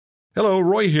Hello,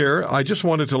 Roy here. I just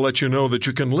wanted to let you know that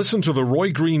you can listen to The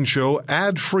Roy Green Show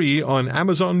ad-free on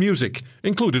Amazon Music,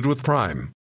 included with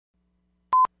Prime.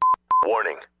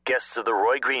 Warning. Guests of The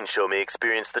Roy Green Show may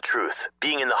experience the truth,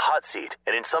 being in the hot seat,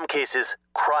 and in some cases,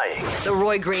 crying. The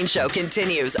Roy Green Show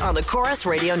continues on the Chorus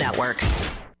Radio Network.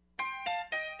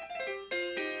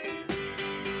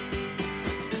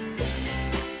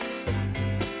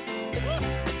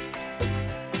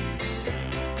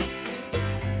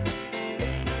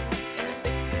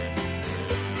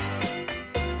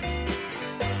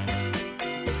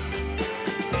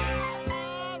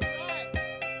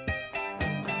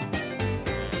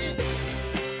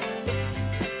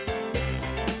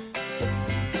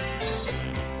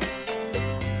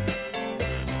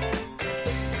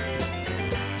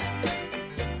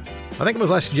 I think it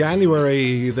was last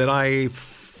January that I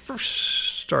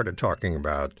first started talking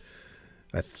about,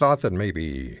 I thought that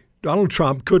maybe Donald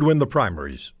Trump could win the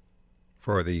primaries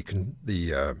for the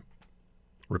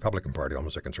Republican Party,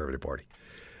 almost a conservative party.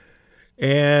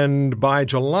 And by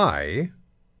July,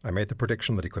 I made the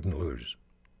prediction that he couldn't lose.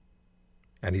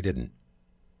 And he didn't.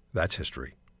 That's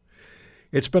history.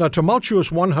 It's been a tumultuous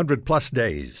 100-plus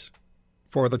days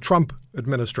for the Trump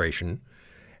administration.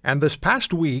 And this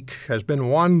past week has been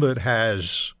one that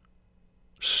has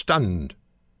stunned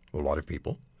a lot of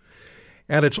people.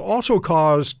 And it's also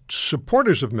caused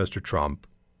supporters of Mr. Trump,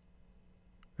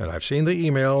 and I've seen the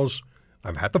emails,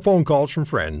 I've had the phone calls from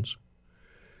friends,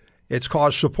 it's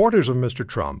caused supporters of Mr.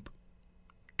 Trump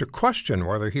to question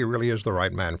whether he really is the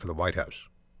right man for the White House.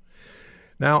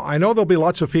 Now, I know there'll be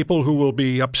lots of people who will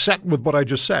be upset with what I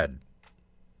just said,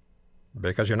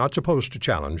 because you're not supposed to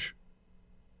challenge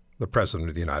the President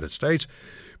of the United States,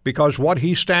 because what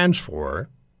he stands for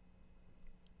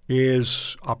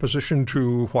is opposition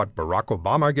to what Barack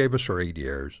Obama gave us for 8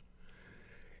 years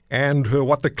and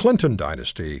what the Clinton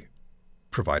dynasty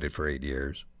provided for 8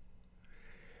 years.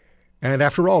 And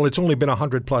after all, it's only been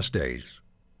 100-plus days.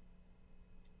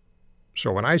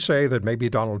 So when I say that maybe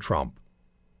Donald Trump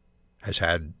has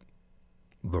had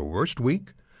the worst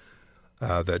week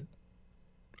that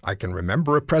I can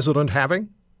remember a president having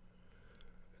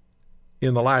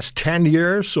in the last 10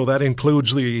 years, so that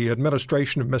includes the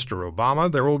administration of Mr.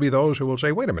 Obama, there will be those who will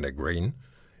say, wait a minute, Green,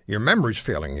 your memory's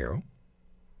failing you,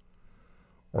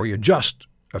 or you just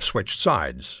have switched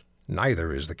sides.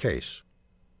 Neither is the case.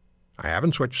 I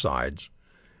haven't switched sides,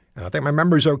 and I think my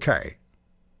memory's okay.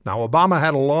 Now, Obama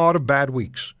had a lot of bad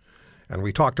weeks, and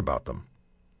we talked about them.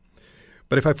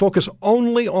 But if I focus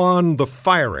only on the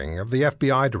firing of the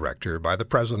FBI director by the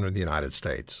President of the United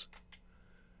States,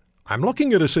 I'm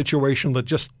looking at a situation that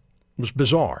just was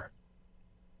bizarre.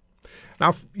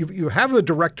 Now, you have the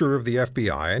director of the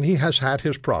FBI, and he has had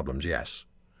his problems, yes.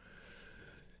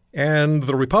 And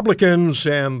the Republicans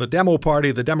and the Demo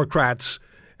Party, the Democrats,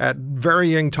 at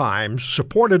varying times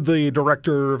supported the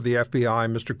director of the FBI,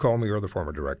 Mr. Comey, or the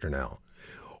former director now,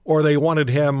 or they wanted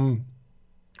him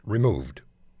removed,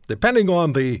 depending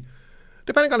on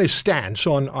his stance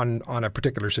on a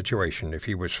particular situation. If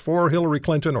he was for Hillary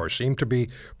Clinton or seemed to be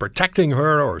protecting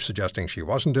her or suggesting she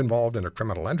wasn't involved in a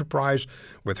criminal enterprise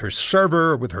with her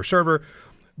server,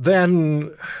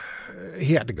 then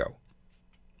he had to go.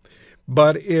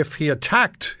 But if he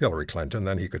attacked Hillary Clinton,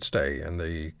 then he could stay. And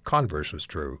the converse was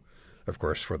true, of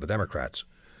course, for the Democrats.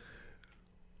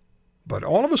 But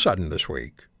all of a sudden this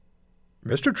week,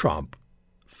 Mr. Trump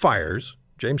fires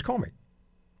James Comey.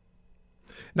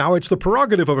 Now, it's the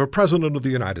prerogative of a president of the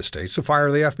United States to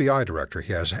fire the FBI director.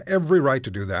 He has every right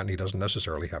to do that, and he doesn't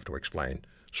necessarily have to explain.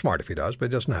 Smart if he does, but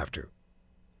he doesn't have to.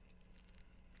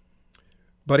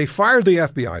 But he fired the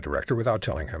FBI director without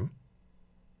telling him.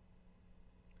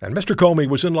 And Mr. Comey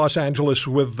was in Los Angeles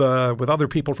with other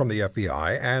people from the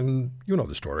FBI, and you know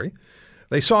the story.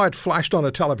 They saw it flashed on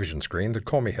a television screen that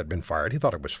Comey had been fired. He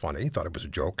thought it was funny. He thought it was a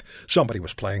joke. Somebody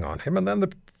was playing on him. And then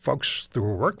the folks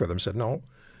who worked with him said, no,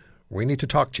 we need to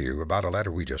talk to you about a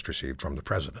letter we just received from the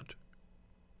president.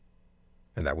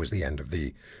 And that was the end of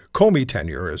the Comey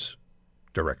tenure as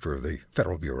director of the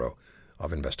Federal Bureau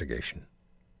of Investigation.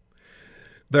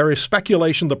 There is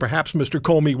speculation that perhaps Mr.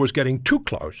 Comey was getting too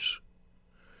close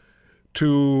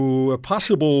to a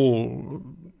possible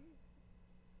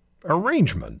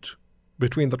arrangement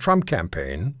between the Trump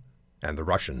campaign and the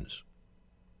Russians.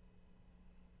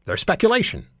 There's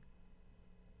speculation.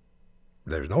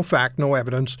 There's no fact, no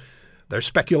evidence. There's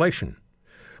speculation.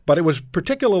 But it was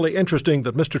particularly interesting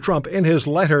that Mr. Trump, in his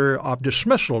letter of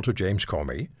dismissal to James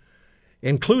Comey,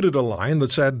 included a line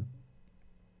that said,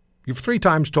 "You've 3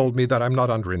 times told me that I'm not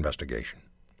under investigation."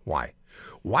 Why?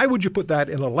 Why would you put that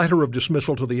in a letter of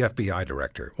dismissal to the FBI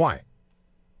director? Why?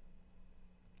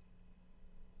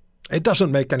 It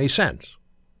doesn't make any sense.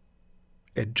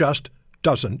 It just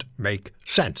doesn't make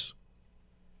sense.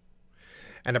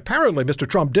 And apparently Mr.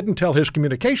 Trump didn't tell his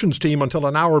communications team until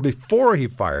an hour before he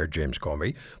fired James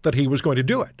Comey that he was going to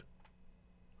do it.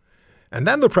 And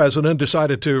then the president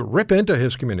decided to rip into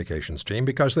his communications team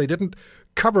because they didn't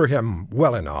cover him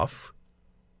well enough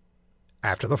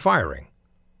after the firing.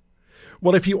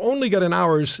 Well, if you only get an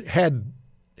hour's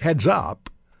heads up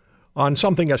on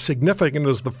something as significant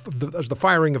as the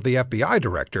firing of the FBI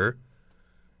director,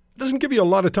 it doesn't give you a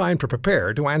lot of time to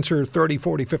prepare to answer 30,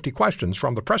 40, 50 questions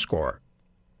from the press corps.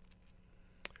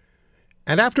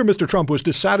 And after Mr. Trump was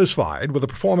dissatisfied with the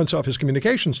performance of his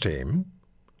communications team,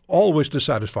 always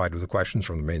dissatisfied with the questions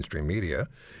from the mainstream media,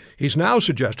 he's now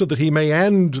suggested that he may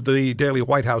end the daily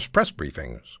White House press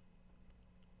briefings.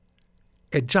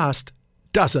 It just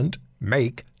doesn't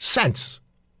make sense.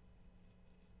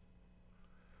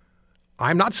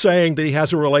 I'm not saying that he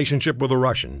has a relationship with the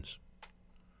Russians.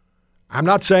 I'm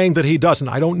not saying that he doesn't.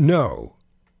 I don't know.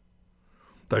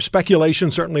 There's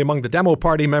speculation, certainly among the Demo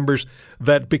Party members,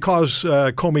 that because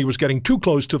Comey was getting too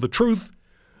close to the truth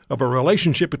of a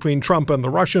relationship between Trump and the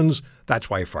Russians, that's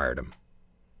why he fired him.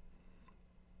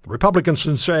 The Republicans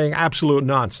are saying absolute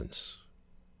nonsense.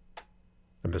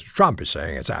 And Mr. Trump is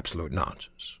saying it's absolute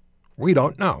nonsense. We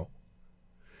don't know.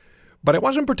 But it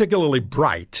wasn't particularly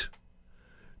bright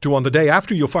to, on the day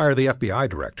after you fire the FBI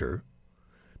director,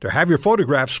 to have your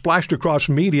photograph splashed across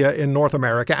media in North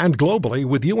America and globally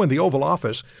with you in the Oval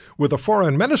Office with the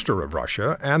foreign minister of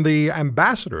Russia and the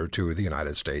ambassador to the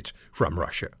United States from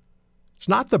Russia. It's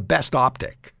not the best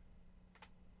optic.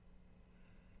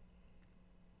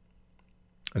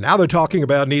 And now they're talking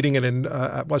about needing an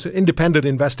independent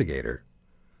investigator.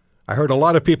 I heard a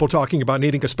lot of people talking about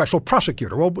needing a special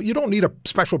prosecutor. Well, you don't need a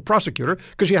special prosecutor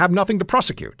because you have nothing to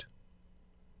prosecute.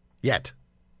 Yet.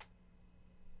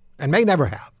 And may never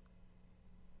have.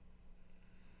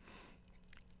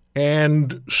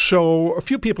 And so a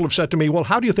few people have said to me, well,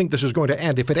 how do you think this is going to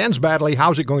end? If it ends badly,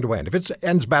 how's it going to end? If it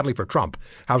ends badly for Trump,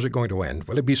 how's it going to end?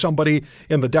 Will it be somebody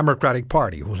in the Democratic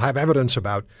Party who will have evidence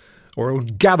about, or will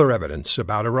gather evidence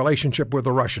about a relationship with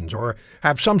the Russians, or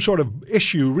have some sort of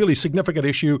issue, really significant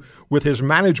issue, with his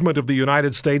management of the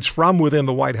United States from within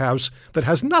the White House that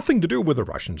has nothing to do with the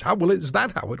Russians? Is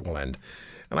that how it will end?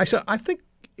 And I said, I think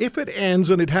if it ends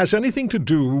and it has anything to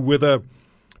do with a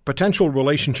potential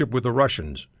relationship with the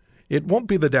Russians, it won't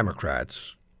be the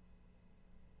Democrats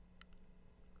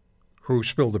who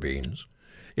spill the beans.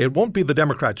 It won't be the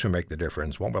Democrats who make the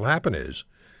difference. What will happen is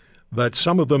that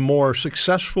some of the more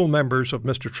successful members of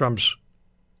Mr. Trump's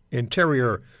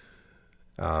interior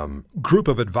group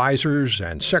of advisors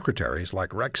and secretaries,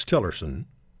 like Rex Tillerson,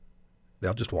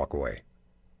 they'll just walk away.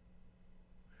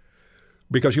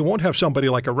 Because you won't have somebody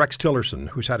like a Rex Tillerson,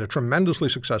 who's had a tremendously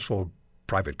successful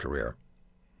private career,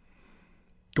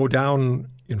 go down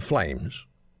in flames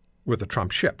with the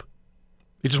Trump ship.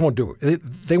 He just won't do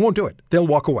it. They won't do it. They'll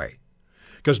walk away.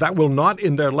 Because that will not,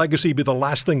 in their legacy, be the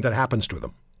last thing that happens to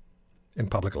them in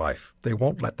public life. They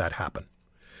won't let that happen.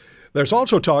 There's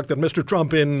also talk that Mr.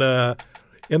 Trump in the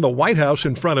White House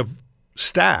in front of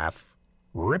staff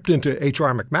ripped into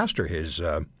H.R. McMaster,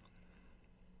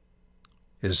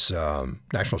 his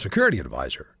national security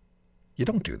advisor. You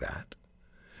don't do that.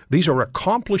 These are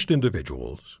accomplished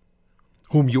individuals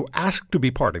whom you ask to be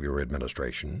part of your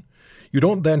administration. You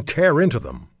don't then tear into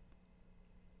them.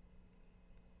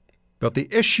 But the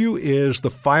issue is the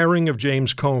firing of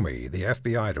James Comey, the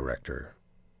FBI director,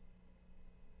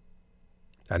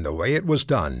 and the way it was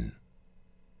done.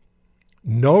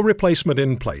 No replacement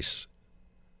in place.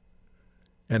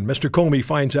 And Mr. Comey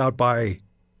finds out by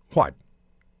what?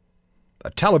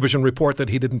 A television report that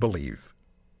he didn't believe.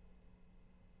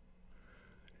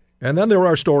 And then there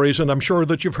are stories, and I'm sure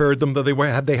that you've heard them,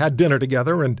 that they had dinner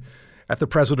together, and at the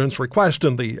president's request,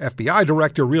 and the FBI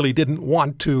director really didn't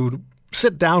want to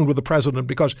sit down with the president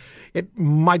because it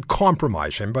might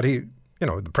compromise him. But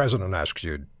the president asks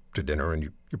you to dinner, and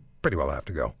you pretty well have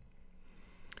to go.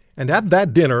 And at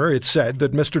that dinner, it said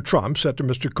that Mr. Trump said to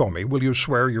Mr. Comey, "Will you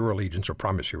swear your allegiance or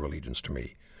promise your allegiance to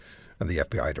me?" And the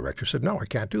FBI director said, "No, I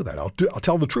can't do that. I'll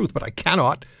tell the truth, but I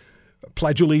cannot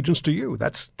pledge allegiance to you.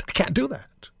 I can't do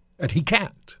that." And he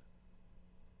can't.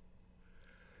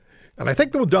 And I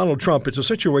think that with Donald Trump, it's a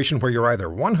situation where you're either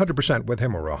 100% with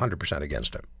him or 100%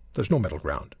 against him. There's no middle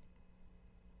ground.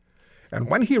 And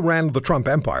when he ran the Trump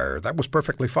empire, that was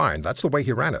perfectly fine. That's the way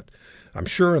he ran it. I'm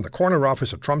sure in the corner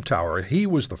office at Trump Tower, he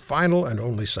was the final and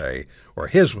only say, or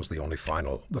his was the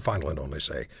final and only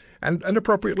say. And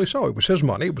appropriately so. It was his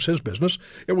money. It was his business.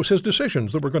 It was his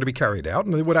decisions that were going to be carried out,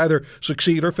 and they would either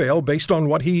succeed or fail based on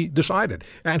what he decided.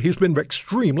 And he's been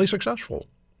extremely successful.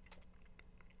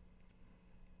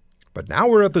 But now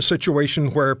we're at the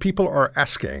situation where people are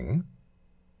asking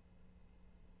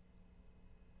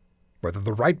whether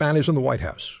the right man is in the White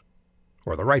House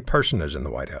or the right person is in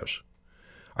the White House.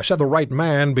 I said the right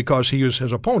man because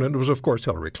his opponent was, of course,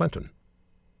 Hillary Clinton.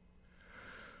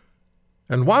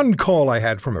 And one call I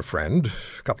had from a friend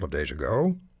a couple of days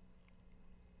ago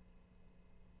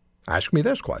asked me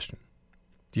this question.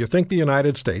 Do you think the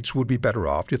United States would be better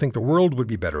off? Do you think the world would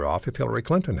be better off if Hillary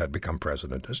Clinton had become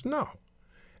president? I said, no,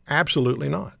 absolutely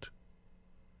not.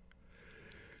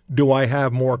 Do I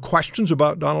have more questions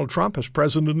about Donald Trump as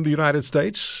president of the United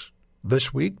States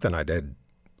this week than I did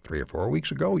 3 or 4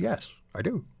 weeks ago? Yes, I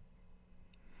do.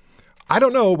 I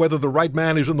don't know whether the right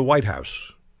man is in the White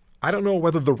House. I don't know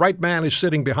whether the right man is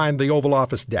sitting behind the Oval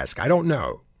Office desk. I don't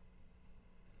know.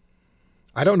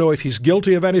 I don't know if he's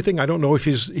guilty of anything. I don't know if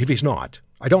he's not.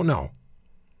 I don't know.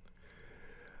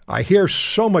 I hear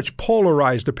so much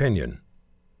polarized opinion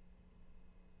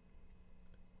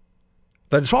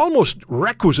that it's almost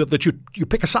requisite that you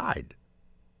pick a side.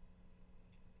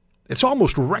 It's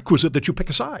almost requisite that you pick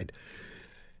a side.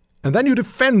 And then you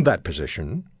defend that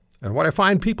position. And what I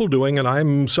find people doing, and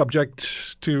I'm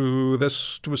subject to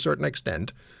this to a certain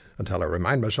extent until I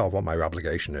remind myself what my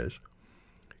obligation is,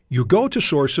 you go to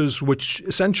sources which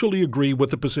essentially agree with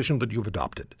the position that you've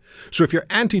adopted. So if you're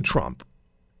anti-Trump,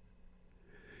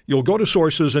 you'll go to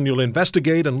sources and you'll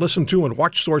investigate and listen to and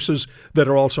watch sources that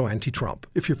are also anti-Trump.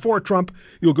 If you're for Trump,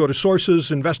 you'll go to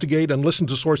sources, investigate, and listen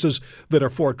to sources that are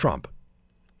for Trump,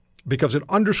 because it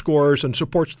underscores and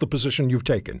supports the position you've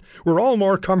taken. We're all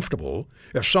more comfortable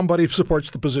if somebody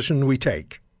supports the position we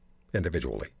take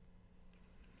individually.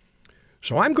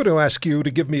 So I'm going to ask you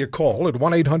to give me a call at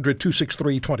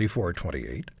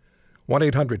 1-800-263-2428,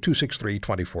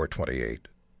 1-800-263-2428,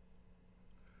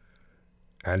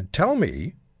 and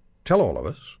tell all of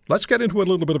us, let's get into a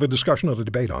little bit of a discussion and a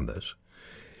debate on this.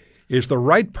 Is the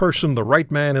right person the right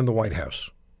man in the White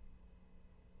House?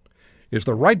 Is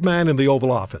the right man in the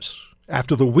Oval Office,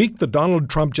 after the week that Donald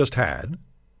Trump just had,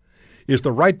 is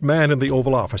the right man in the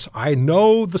Oval Office? I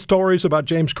know the stories about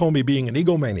James Comey being an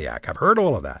egomaniac. I've heard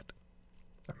all of that.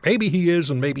 Maybe he is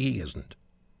and maybe he isn't.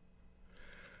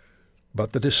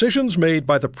 But the decisions made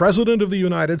by the President of the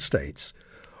United States,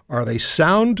 are they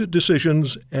sound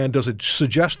decisions, and does it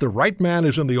suggest the right man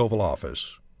is in the Oval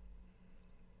Office?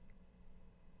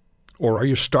 Or are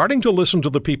you starting to listen to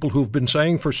the people who've been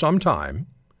saying for some time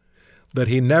that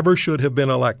he never should have been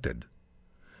elected,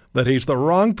 that he's the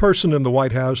wrong person in the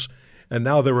White House, and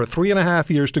now there are 3.5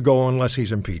 years to go unless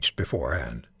he's impeached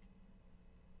beforehand?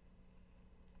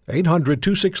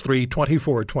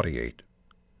 800-263-2428.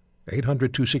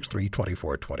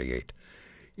 800-263-2428.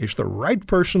 Is the right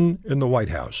person in the White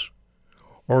House,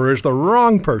 or is the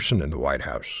wrong person in the White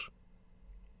House?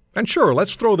 And sure,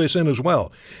 let's throw this in as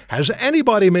well. Has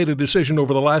anybody made a decision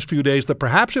over the last few days that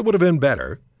perhaps it would have been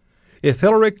better if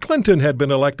Hillary Clinton had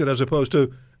been elected as opposed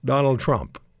to Donald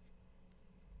Trump?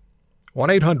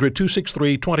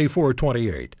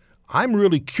 1-800-263-2428. I'm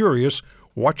really curious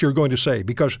what you're going to say,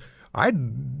 because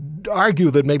I'd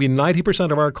argue that maybe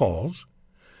 90% of our calls,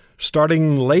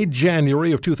 starting late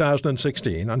January of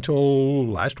 2016 until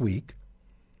last week,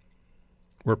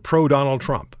 were pro-Donald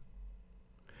Trump.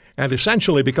 And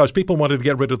essentially because people wanted to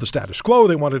get rid of the status quo,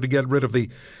 they wanted to get rid of the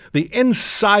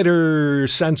insider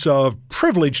sense of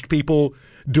privileged people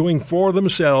doing for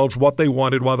themselves what they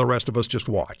wanted while the rest of us just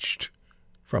watched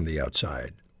from the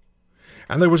outside.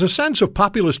 And there was a sense of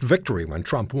populist victory when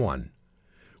Trump won.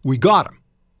 We got him.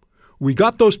 We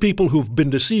got those people who've been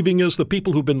deceiving us, the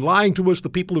people who've been lying to us, the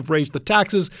people who've raised the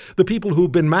taxes, the people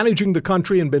who've been managing the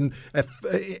country and been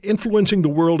influencing the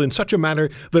world in such a manner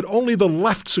that only the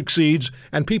left succeeds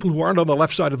and people who aren't on the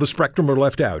left side of the spectrum are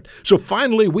left out. So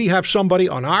finally, we have somebody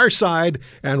on our side,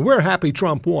 and we're happy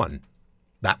Trump won.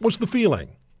 That was the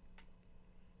feeling.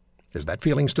 Is that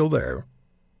feeling still there?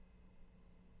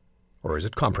 Or is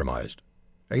it compromised?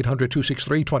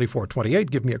 800-263-2428.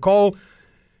 Give me a call.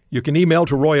 You can email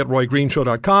to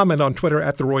roy@roygreenshow.com and on Twitter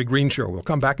 @The Roy Green Show. We'll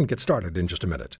come back and get started in just a minute.